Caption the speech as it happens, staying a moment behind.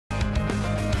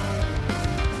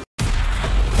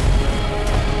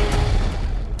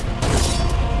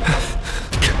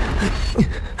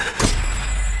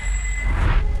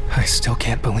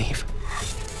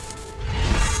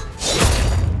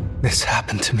this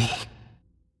happened to me?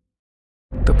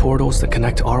 The portals that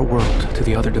connect our world to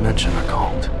the other dimension are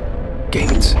called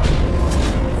gates.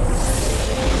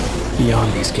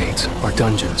 Beyond these gates are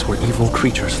dungeons where evil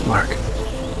creatures lurk.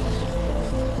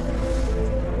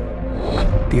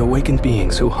 The awakened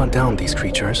beings who hunt down these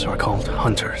creatures are called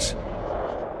hunters.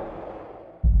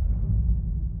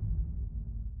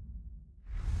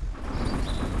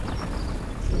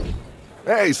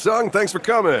 Hey, Sung, thanks for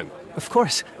coming. Of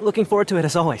course. Looking forward to it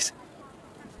as always.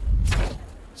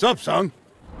 Sup, Sung?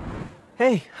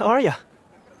 Hey, how are ya?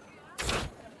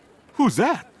 Who's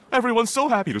that? Everyone's so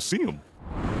happy to see him.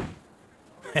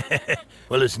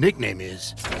 Well, his nickname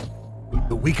is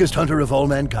the weakest hunter of all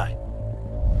mankind.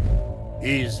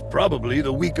 He's probably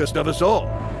the weakest of us all.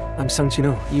 I'm Sung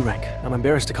Chino, E-rank. I'm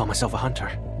embarrassed to call myself a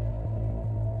hunter.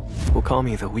 Will call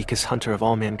me the weakest hunter of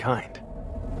all mankind.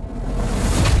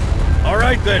 All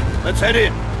right then, let's head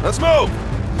in. Let's move!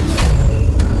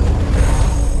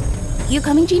 You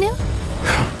coming, Gino?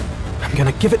 I'm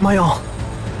gonna give it my all.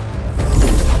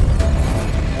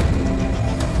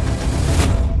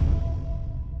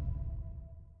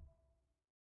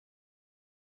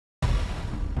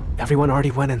 Everyone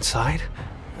already went inside?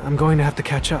 I'm going to have to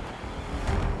catch up.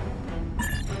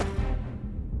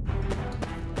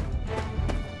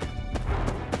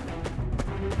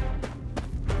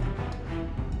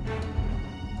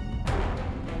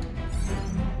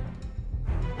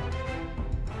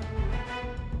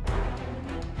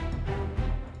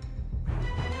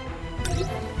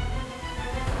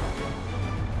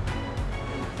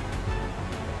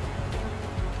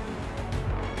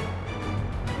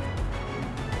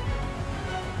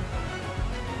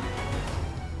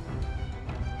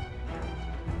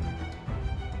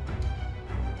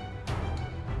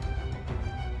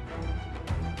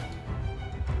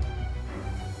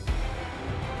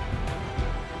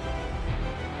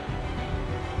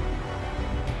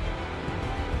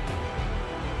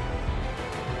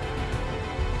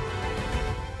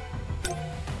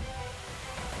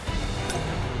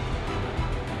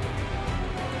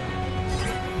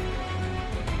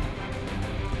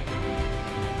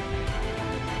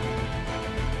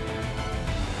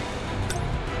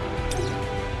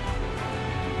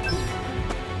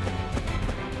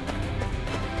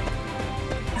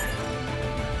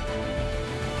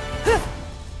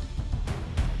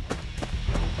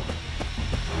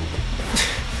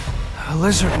 A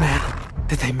lizard man.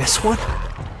 Did they miss one?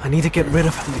 I need to get rid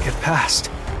of him to get past.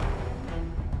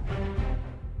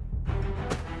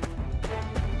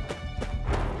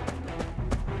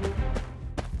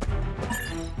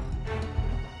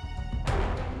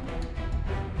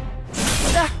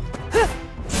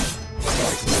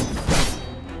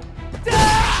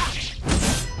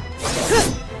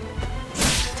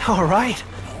 All right.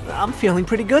 I'm feeling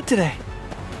pretty good today.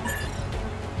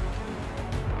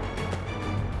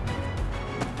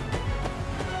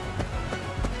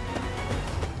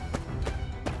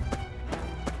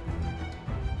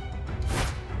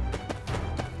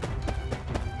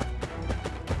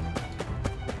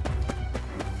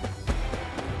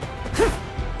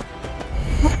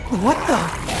 What the?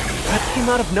 That came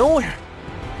out of nowhere.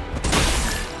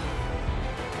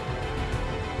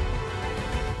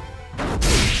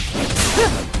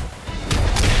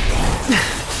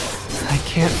 I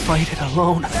can't fight it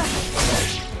alone.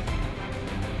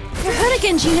 You're hurt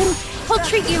again, Gino. I'll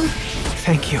treat you.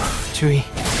 Thank you, Chui.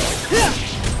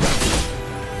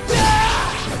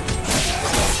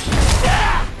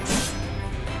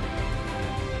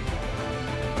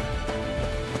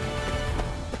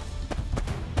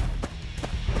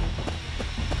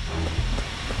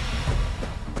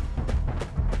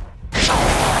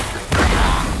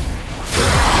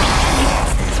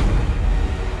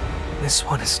 This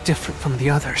one is different from the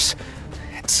others.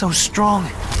 It's so strong.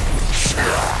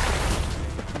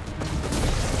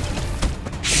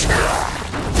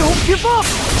 Don't give up!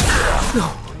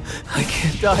 No, I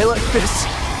can't die like this.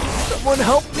 Someone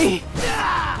help me!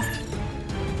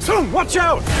 Sung, watch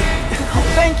out! Oh,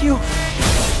 thank you!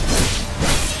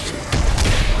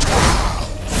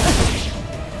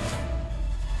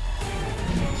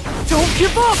 Don't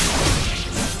give up!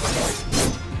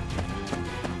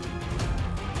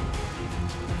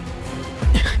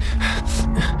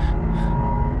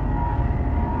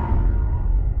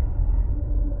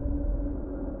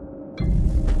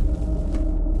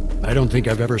 I don't think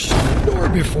I've ever seen a door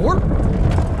before.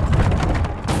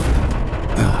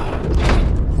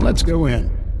 Let's go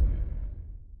in.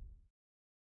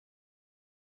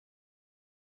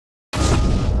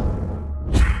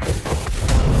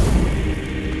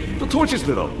 The torch is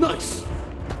lit up. Nice.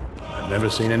 I've never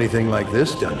seen anything like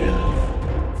this dungeon.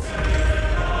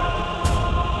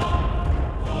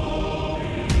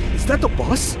 that the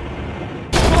boss?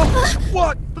 Oh,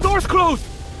 what? The door's closed!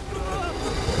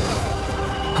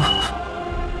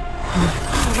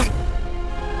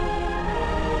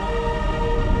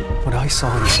 What I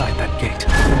saw inside that gate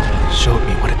showed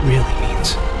me what it really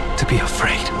means to be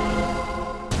afraid.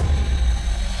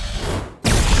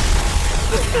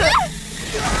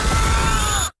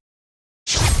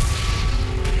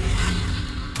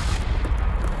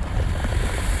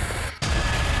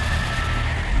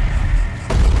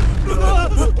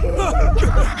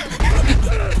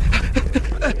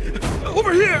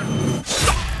 Over here!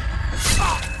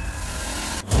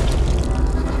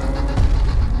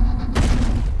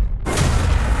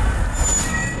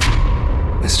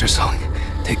 Mr. Song,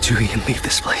 take Juhi and leave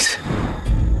this place.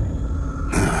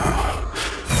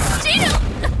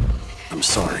 I'm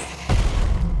sorry.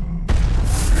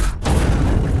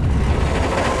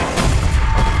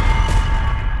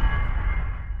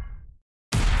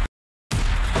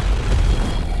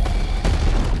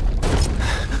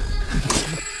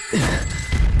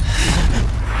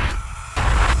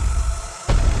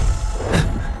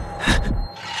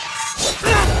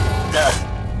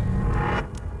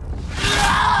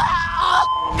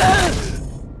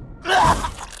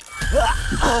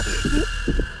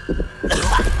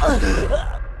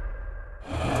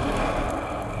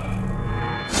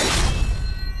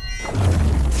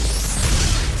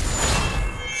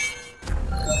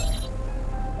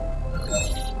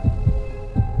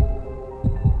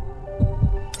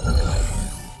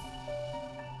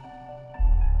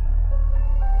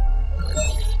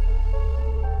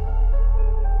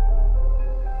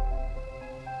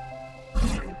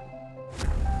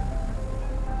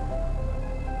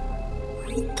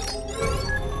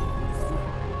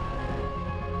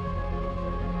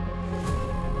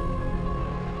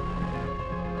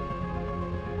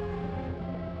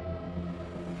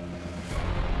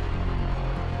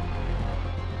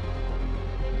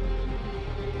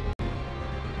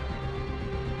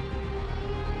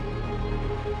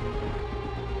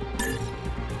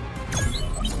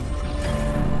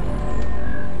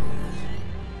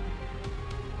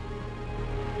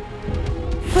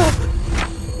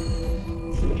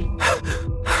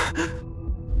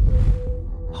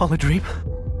 All a dream?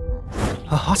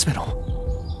 A hospital?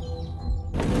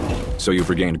 So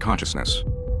you've regained consciousness.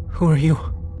 Who are you?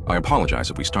 I apologize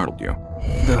if we startled you.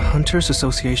 The Hunters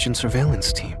Association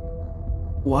surveillance team.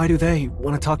 Why do they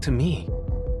want to talk to me?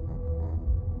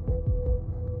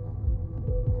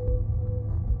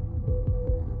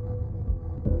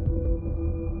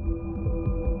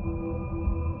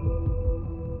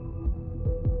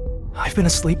 I've been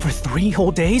asleep for 3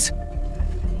 whole days?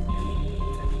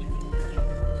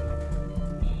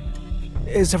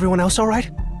 Is everyone else alright?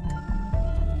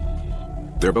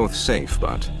 They're both safe,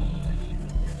 but...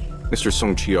 Mr.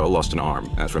 Song Chio lost an arm,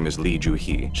 as for Ms. Lee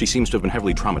Ju-hee. She seems to have been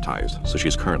heavily traumatized, so she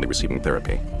is currently receiving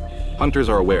therapy. Hunters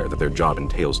are aware that their job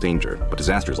entails danger, but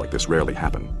disasters like this rarely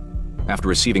happen. After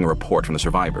receiving a report from the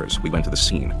survivors, we went to the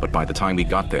scene, but by the time we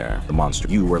got there, the monster...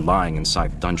 You were lying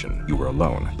inside the dungeon. You were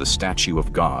alone. The statue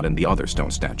of God and the other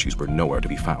stone statues were nowhere to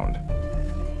be found.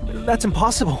 That's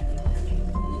impossible.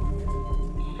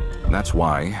 That's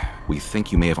why we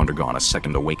think you may have undergone a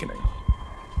second awakening.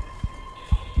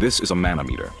 This is a mana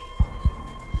meter.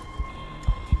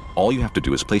 All you have to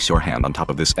do is place your hand on top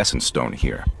of this essence stone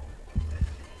here.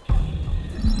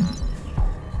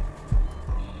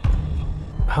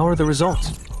 How are the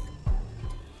results?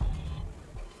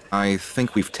 I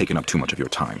think we've taken up too much of your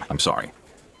time. I'm sorry.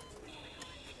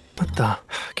 What the?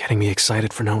 Getting me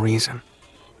excited for no reason.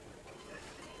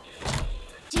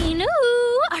 Jinoo,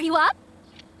 are you up?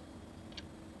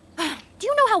 Do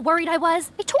you know how worried I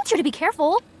was? I told you to be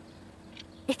careful.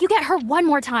 If you get hurt one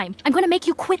more time, I'm gonna make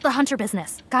you quit the hunter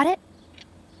business. Got it?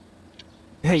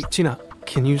 Hey, Gina,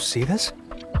 can you see this?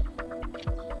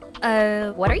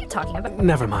 What are you talking about?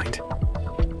 Never mind.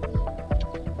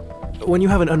 When you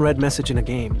have an unread message in a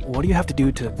game, what do you have to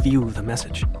do to view the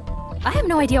message? I have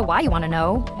no idea why you want to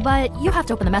know, but you have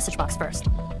to open the message box first.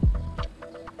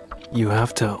 You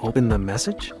have to open the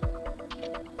message?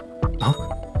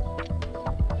 Huh?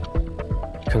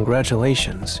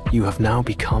 Congratulations, you have now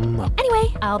become a...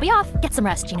 Anyway, I'll be off. Get some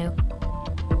rest, Jinoo.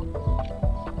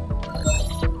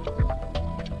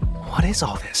 What is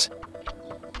all this?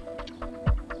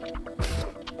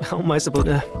 How am I supposed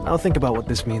to... I'll think about what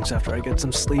this means after I get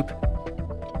some sleep.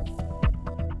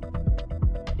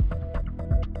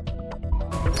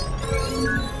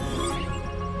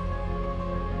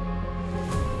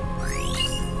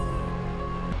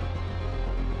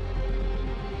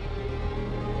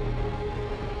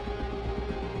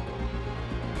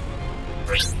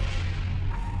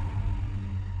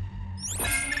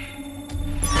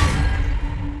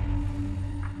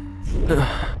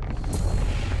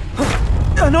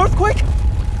 An earthquake?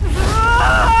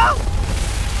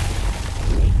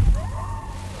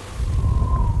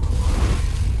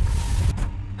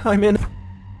 I'm in.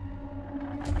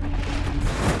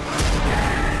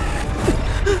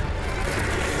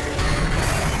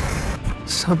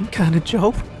 Some kind of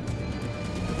joke?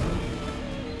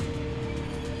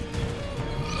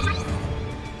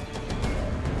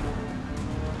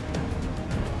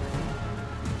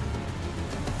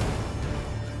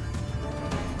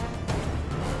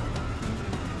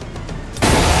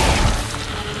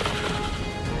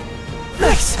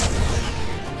 Nice!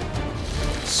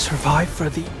 Survive for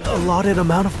the allotted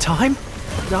amount of time?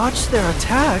 Dodge their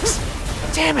attacks?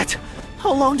 Damn it!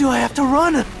 How long do I have to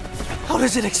run? How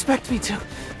does it expect me to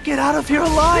get out of here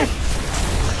alive?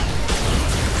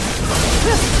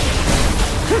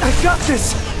 I got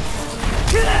this!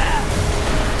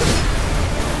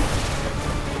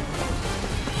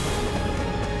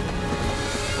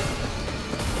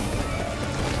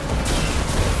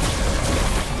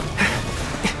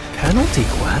 Penalty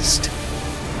quest?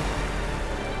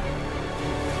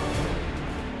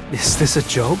 Is this a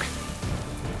joke?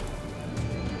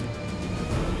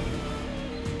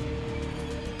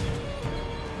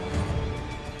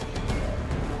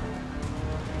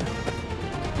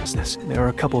 There are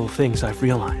a couple of things I've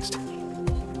realized.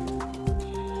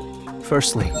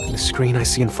 Firstly, the screen I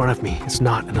see in front of me is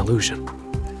not an illusion.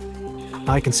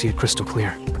 I can see it crystal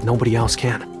clear, but nobody else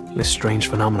can. This strange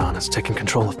phenomenon has taken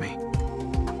control of me.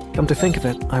 Come to think of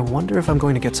it, I wonder if I'm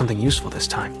going to get something useful this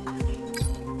time.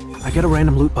 I get a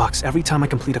random loot box every time I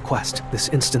complete a quest. This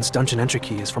instance dungeon entry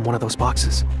key is from one of those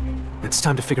boxes. It's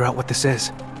time to figure out what this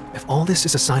is. If all this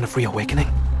is a sign of reawakening,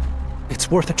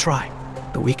 it's worth a try.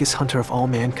 The weakest hunter of all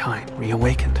mankind,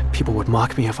 reawakened. People would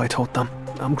mock me if I told them.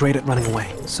 I'm great at running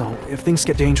away, so if things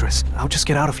get dangerous, I'll just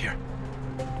get out of here.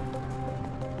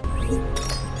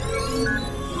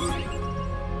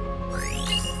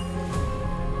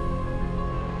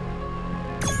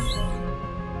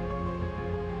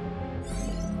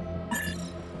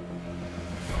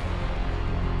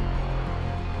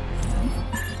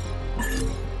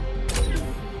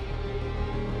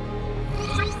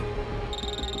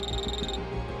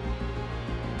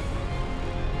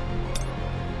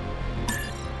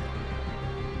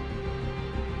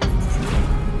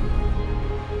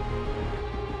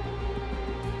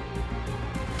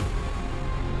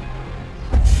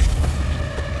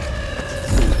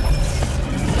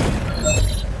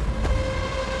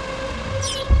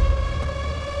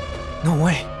 No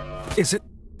way. Is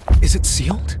it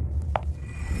sealed?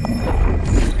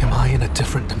 Am I in a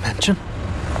different dimension?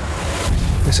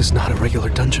 This is not a regular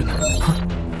dungeon. Huh?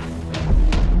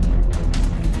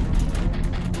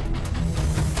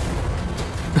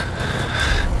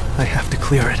 I have to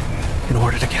clear it in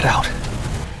order to get out.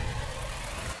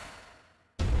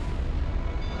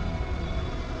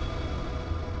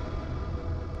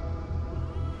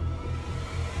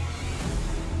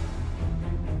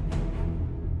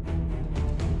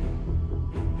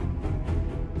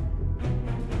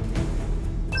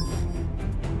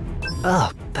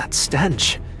 Ugh, that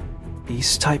stench.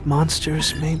 Beast-type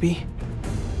monsters, maybe?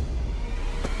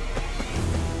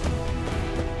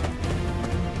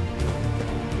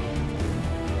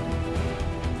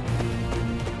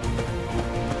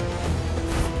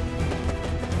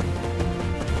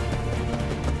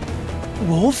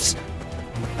 Wolves?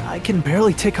 I can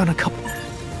barely take on a couple.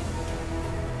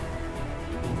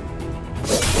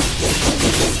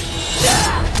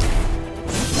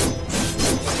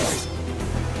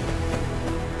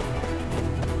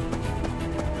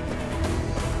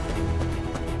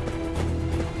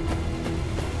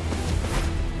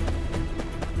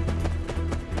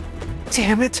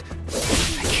 Damn it!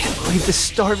 I can't believe this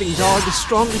starving dog is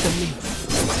stronger than me.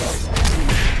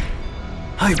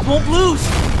 I won't lose!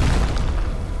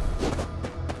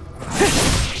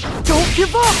 Don't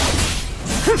give up!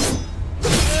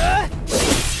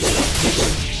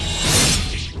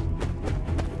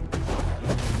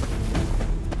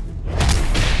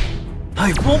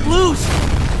 I won't lose!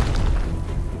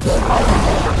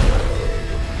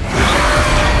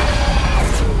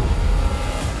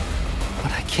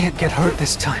 Can't get hurt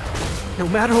this time. No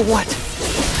matter what,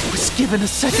 I was given a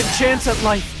second chance at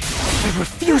life. I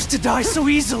refuse to die so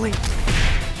easily.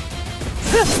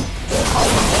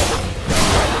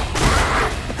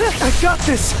 I got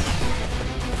this!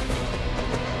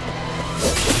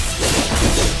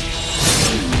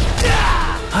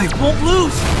 I won't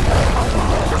lose!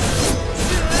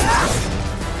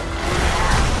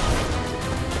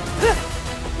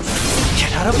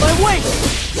 Get out of my way!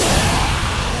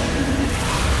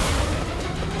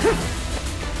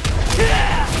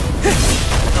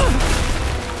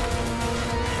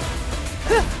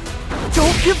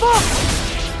 Don't give up!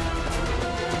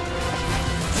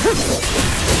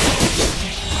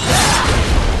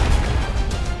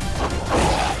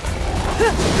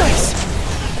 Nice!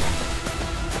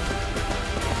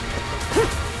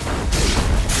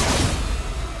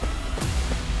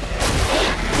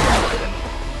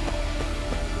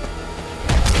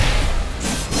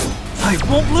 I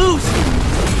won't lose!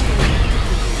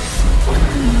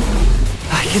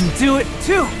 I can do it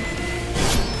too!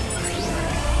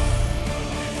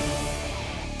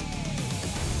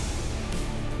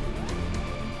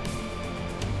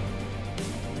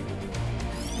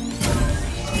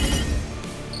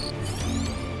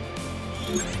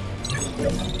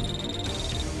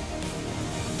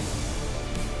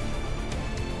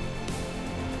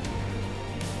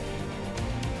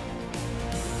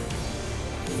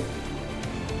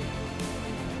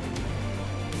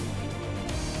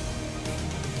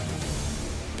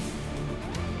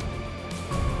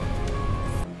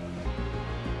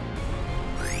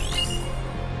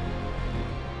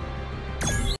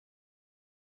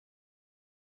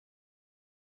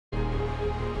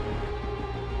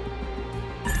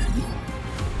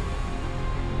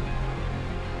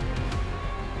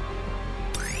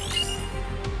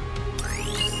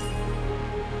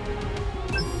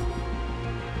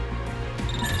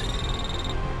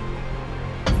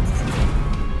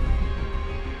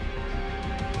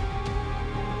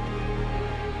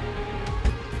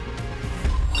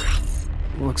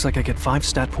 Looks like I get 5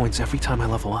 stat points every time I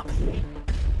level up.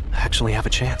 I actually have a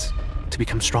chance to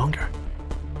become stronger.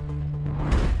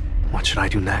 What should I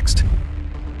do next?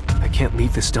 I can't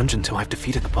leave this dungeon till I've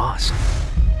defeated the boss.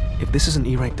 If this is an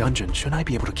E-rank dungeon, shouldn't I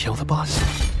be able to kill the boss?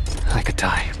 I could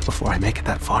die before I make it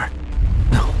that far.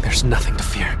 No, there's nothing to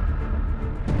fear.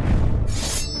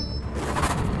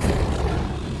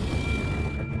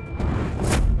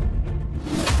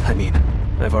 I mean,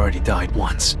 I've already died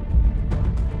once.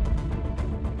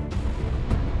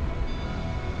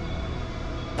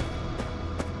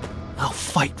 I'll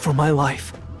fight for my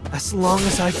life, as long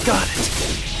as I've got it.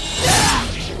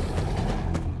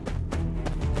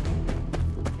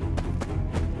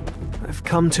 I've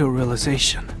come to a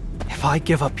realization. If I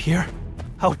give up here,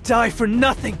 I'll die for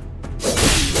nothing!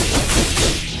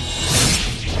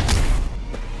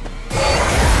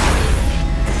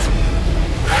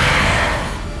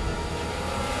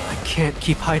 I can't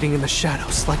keep hiding in the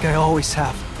shadows like I always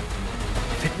have.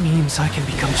 If it means I can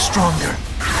become stronger,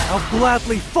 I'll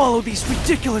gladly follow these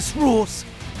ridiculous rules!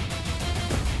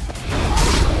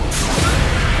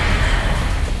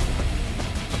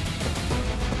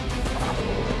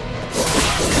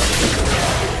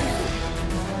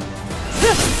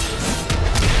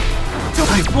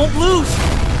 I won't lose!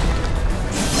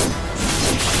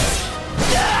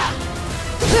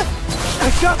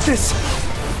 I got this!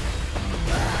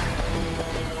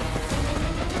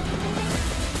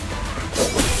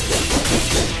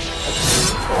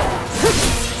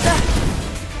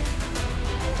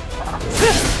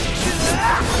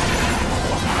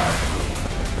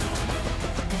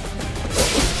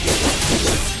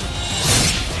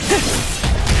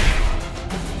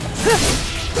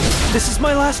 This is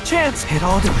my last chance. It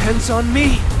all depends on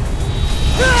me.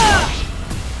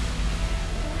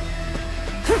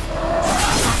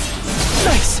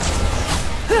 Nice.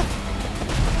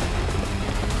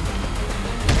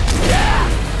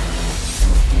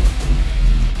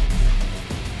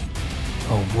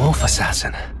 A wolf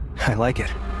assassin. I like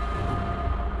it.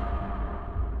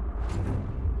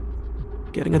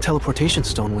 Getting a teleportation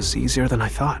stone was easier than I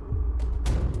thought.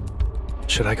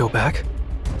 Should I go back?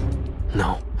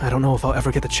 No, I don't know if I'll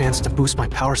ever get the chance to boost my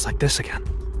powers like this again.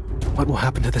 What will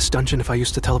happen to this dungeon if I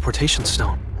use the teleportation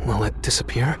stone? Will it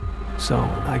disappear? So,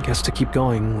 I guess to keep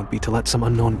going would be to let some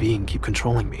unknown being keep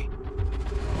controlling me.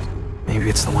 Maybe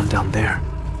it's the one down there.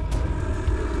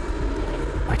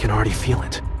 I can already feel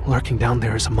it. Lurking down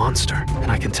there is a monster,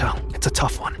 and I can tell it's a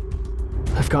tough one.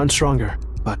 I've gotten stronger,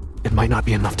 but it might not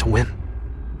be enough to win.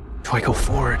 Do I go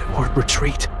forward or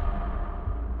retreat?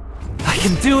 I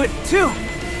can do it too!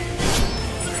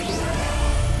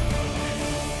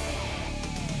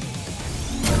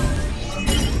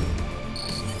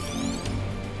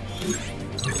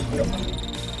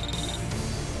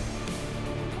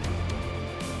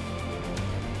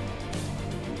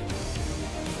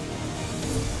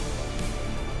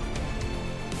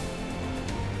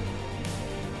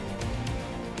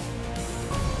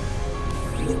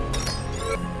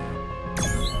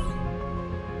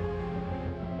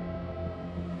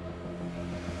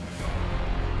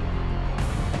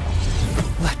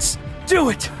 Let's do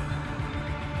it!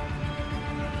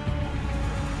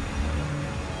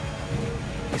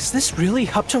 Is this really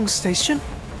Hapjeong Station?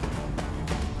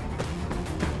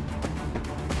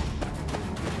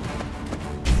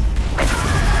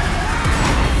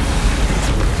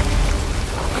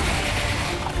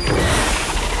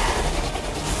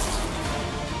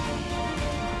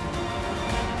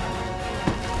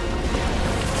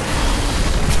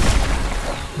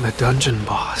 dungeon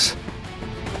boss.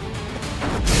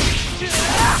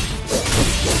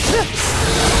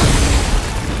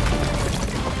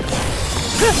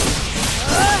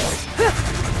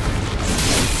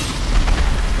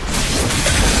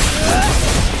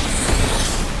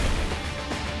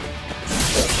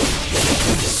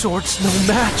 Sword's no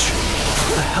match.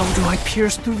 How the hell do I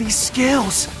pierce through these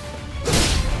scales?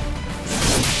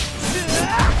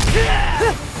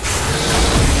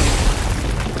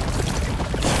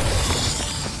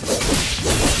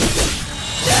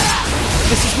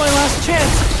 This is my last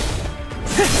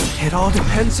chance. It all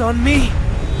depends on me.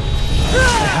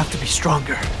 I have to be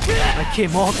stronger. I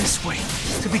came all this way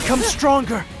to become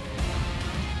stronger.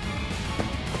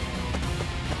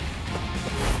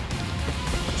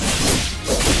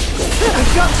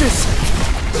 I got this!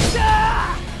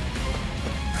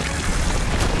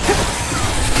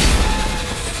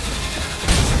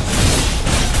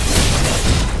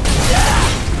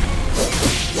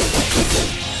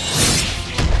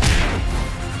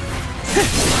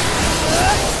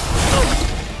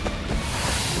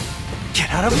 Get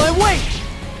out of my way!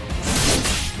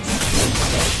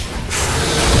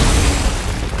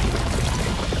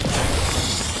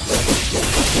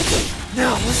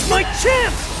 Now is my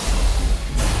chance!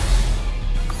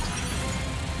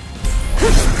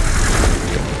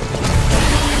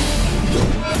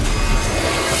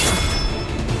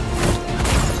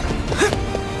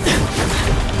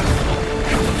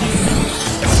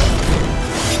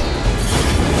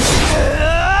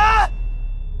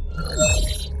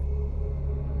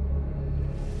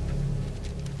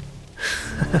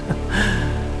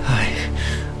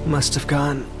 Must have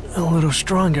gotten a little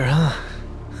stronger, huh?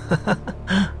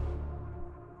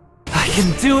 I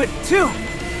can do it too!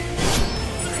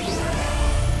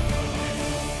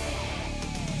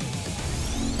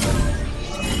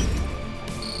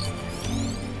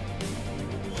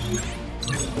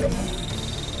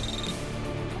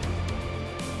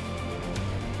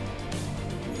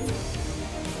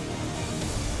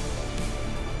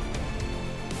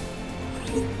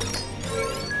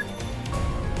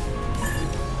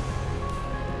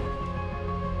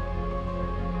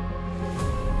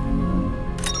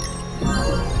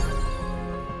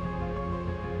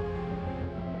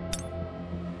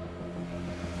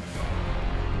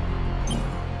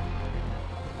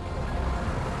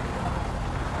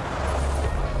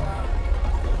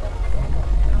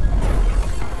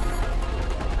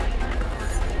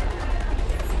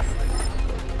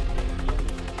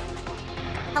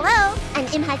 Hello, I'm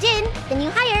Imha-jin, the new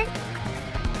hire.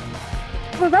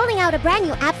 We're rolling out a brand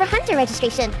new app for hunter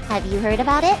registration. Have you heard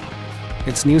about it?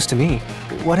 It's news to me.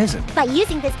 What is it? By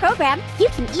using this program, you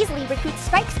can easily recruit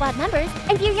Strike Squad members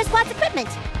and view your squad's equipment.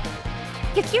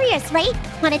 You're curious, right?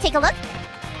 Want to take a look?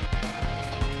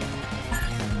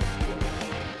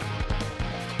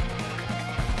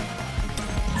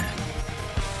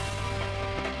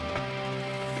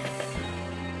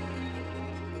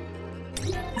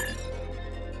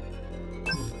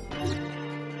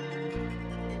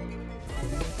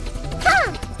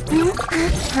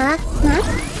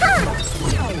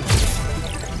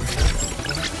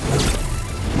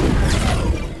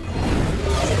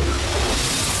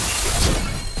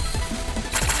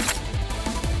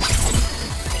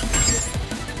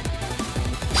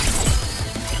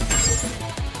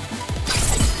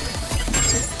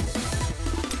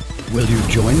 Will you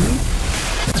join me?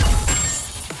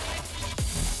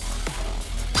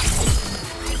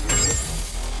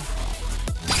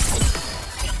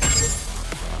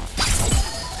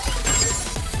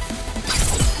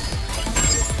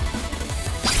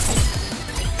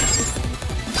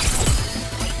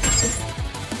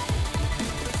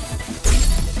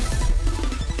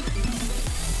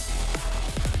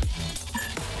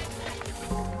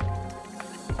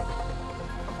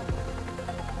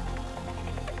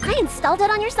 I installed it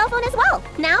on your cell phone as well.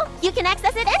 Now, you can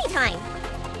access it anytime.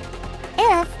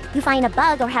 If you find a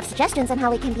bug or have suggestions on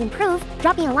how it can be improved,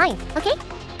 drop me a line, okay?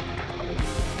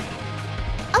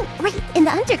 Oh, right, in the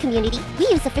Hunter community, we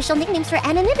use official nicknames for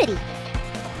anonymity.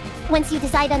 Once you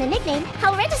decide on a nickname,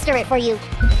 I'll register it for you.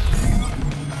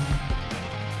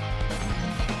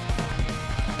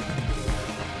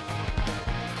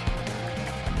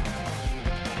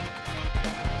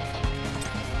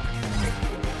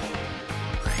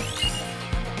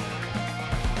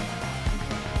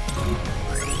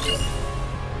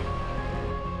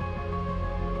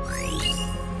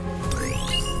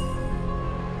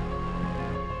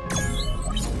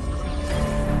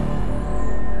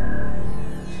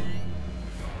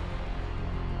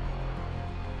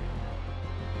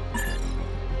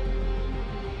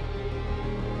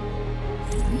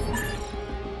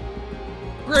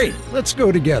 Let's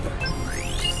go together.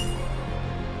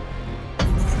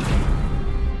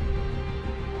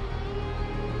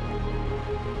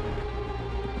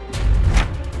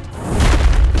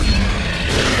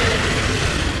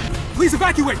 Please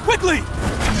evacuate, quickly!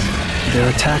 Their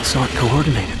attacks aren't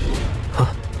coordinated. Huh.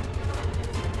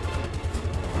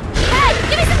 Hey,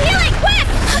 give me some healing, quick!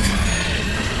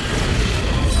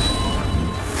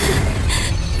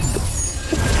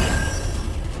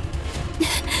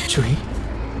 Juhi?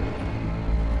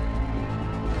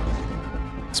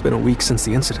 It's been a week since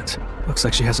the incident. Looks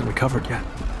like she hasn't recovered yet.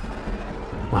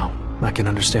 Well, I can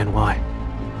understand why.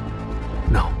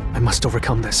 No, I must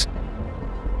overcome this.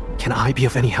 Can I be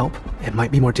of any help? It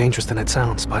might be more dangerous than it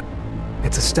sounds, but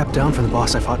it's a step down from the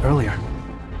boss I fought earlier.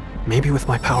 Maybe with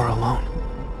my power alone.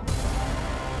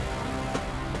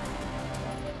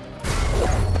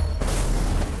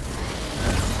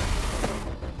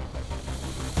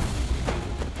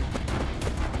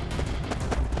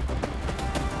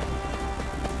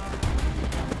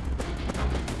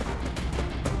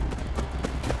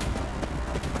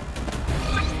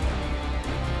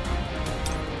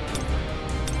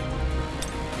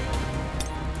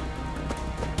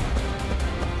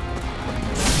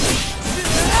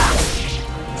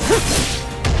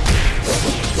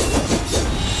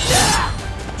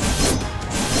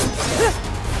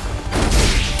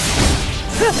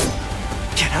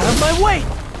 Get out of my way!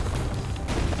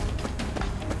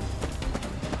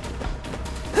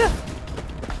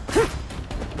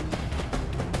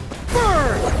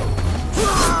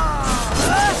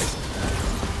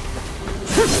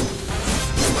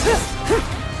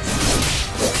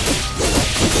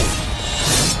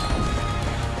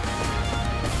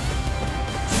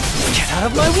 Get out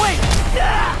of my way!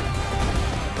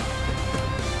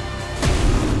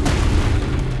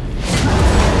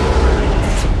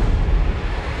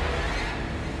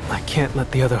 I can't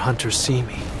let the other hunters see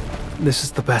me. This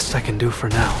is the best I can do for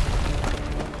now.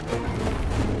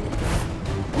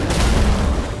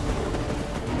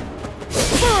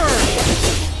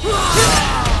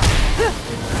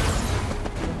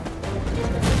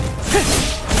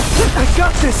 I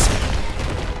got this!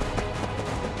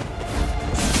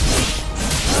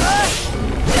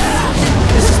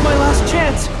 This is my last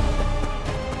chance!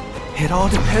 It all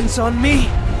depends on me!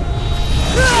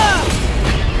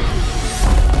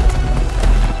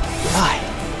 I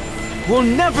will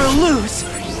never lose!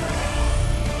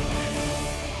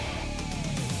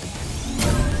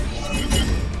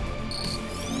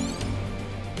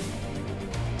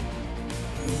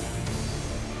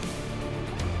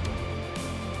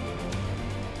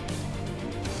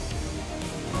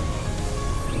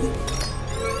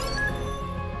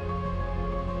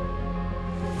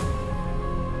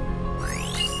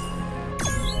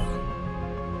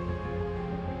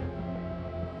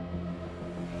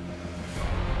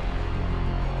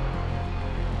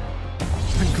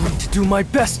 I'm going to do my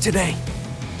best today!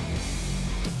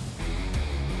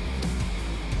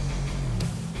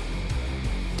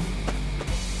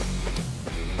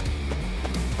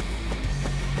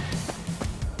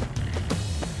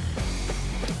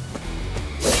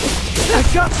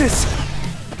 I got this!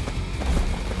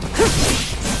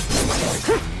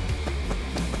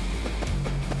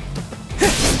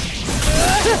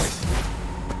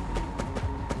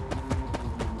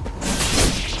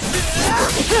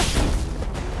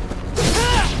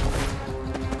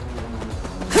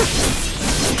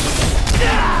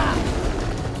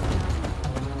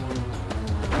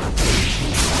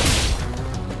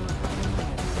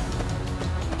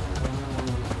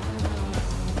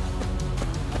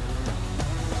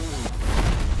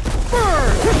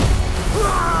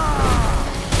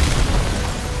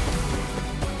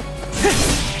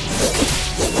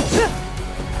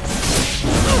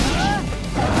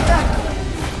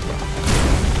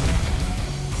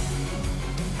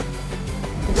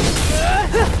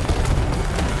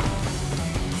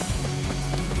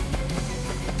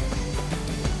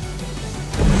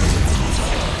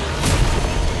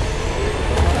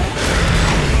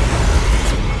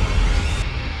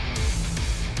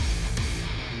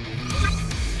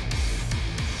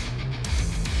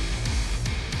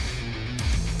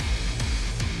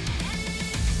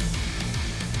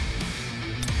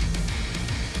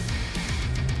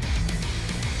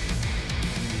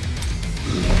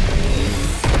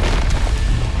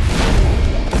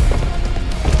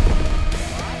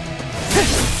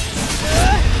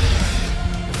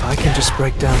 If I can just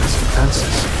break down his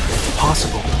defenses, it's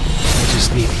possible. I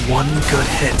just need one good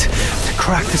hit to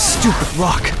crack this stupid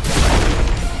rock.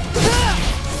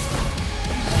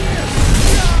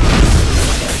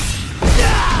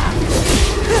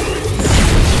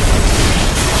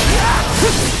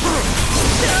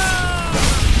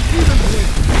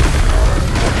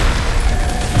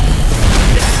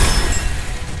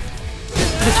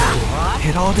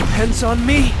 all depends on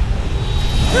me!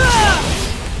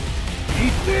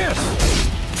 Eat this!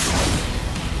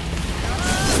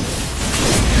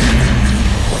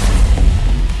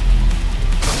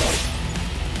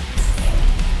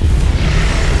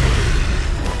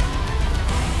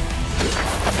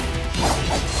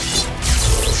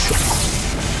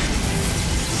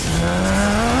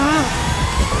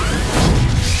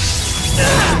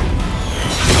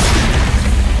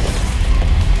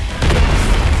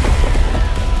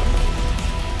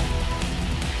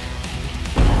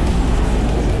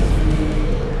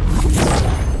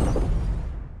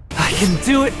 I can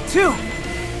do it too!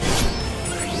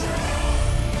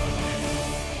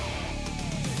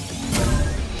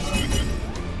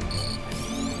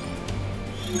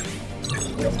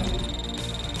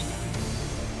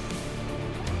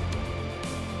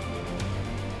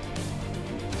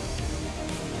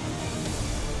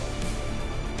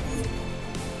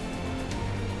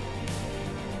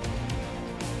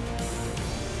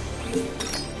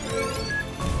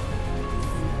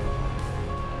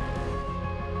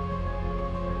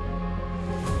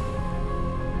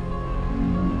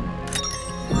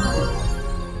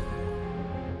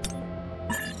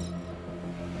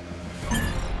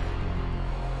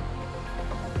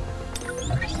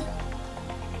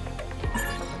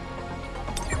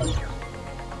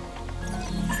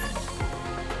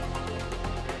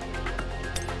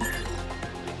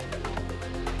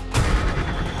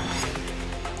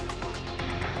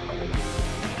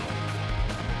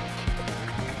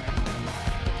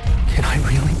 Can I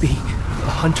really be a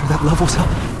hunter that levels up?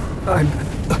 I'm...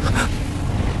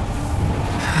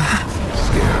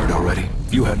 Scared already?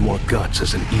 You had more guts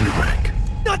as an E rank.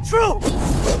 Not true!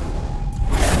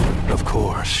 Of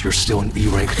course, you're still an E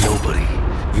rank nobody.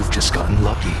 You've just gotten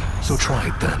lucky. So try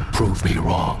it then. Prove me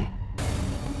wrong.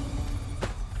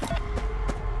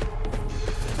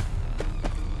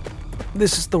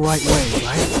 This is the right way,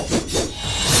 right?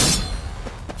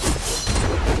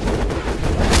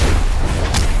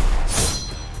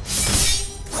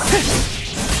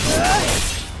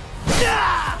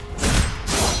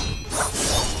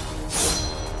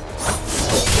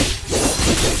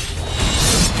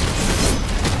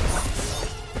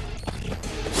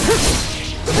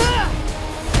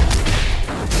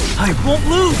 I won't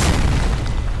lose!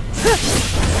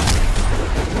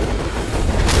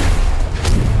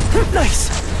 Nice!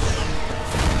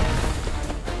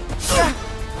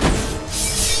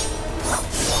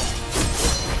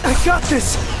 I got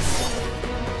this!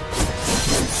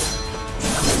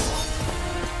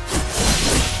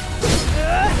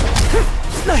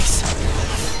 Nice!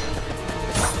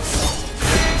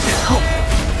 Oh.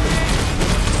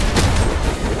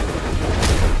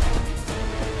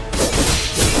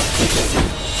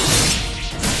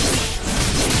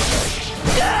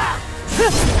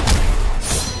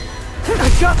 I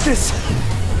got this!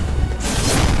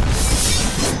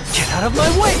 Get out of my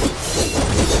way!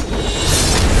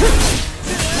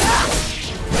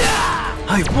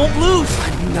 I won't lose!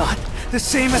 I'm not the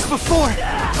same as before!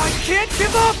 I can't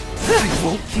give up! I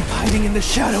won't keep hiding in the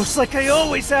shadows like I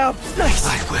always have! Nice!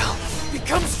 I will.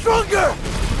 Become stronger!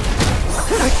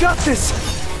 I got this!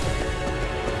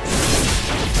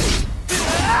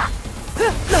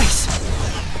 Nice!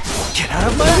 Get out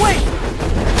of my way!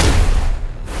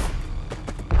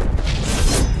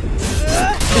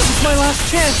 This is my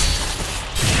last chance!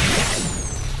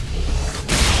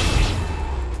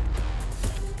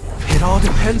 It all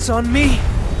depends on me!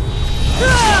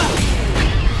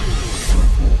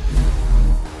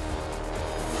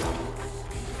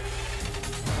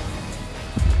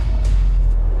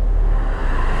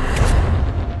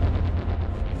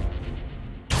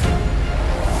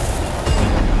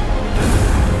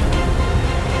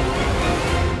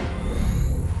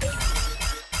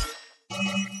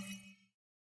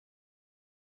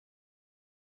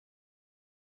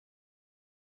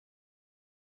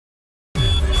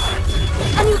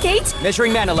 A new gate?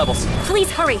 Measuring mana levels.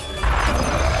 Please hurry.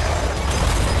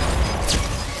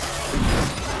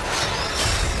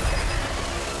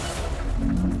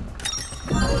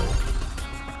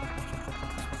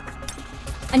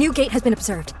 A new gate has been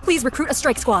observed. Please recruit a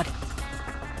strike squad.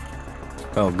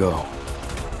 I'll go.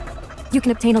 You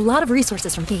can obtain a lot of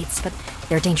resources from gates, but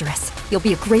they're dangerous. You'll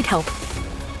be a great help.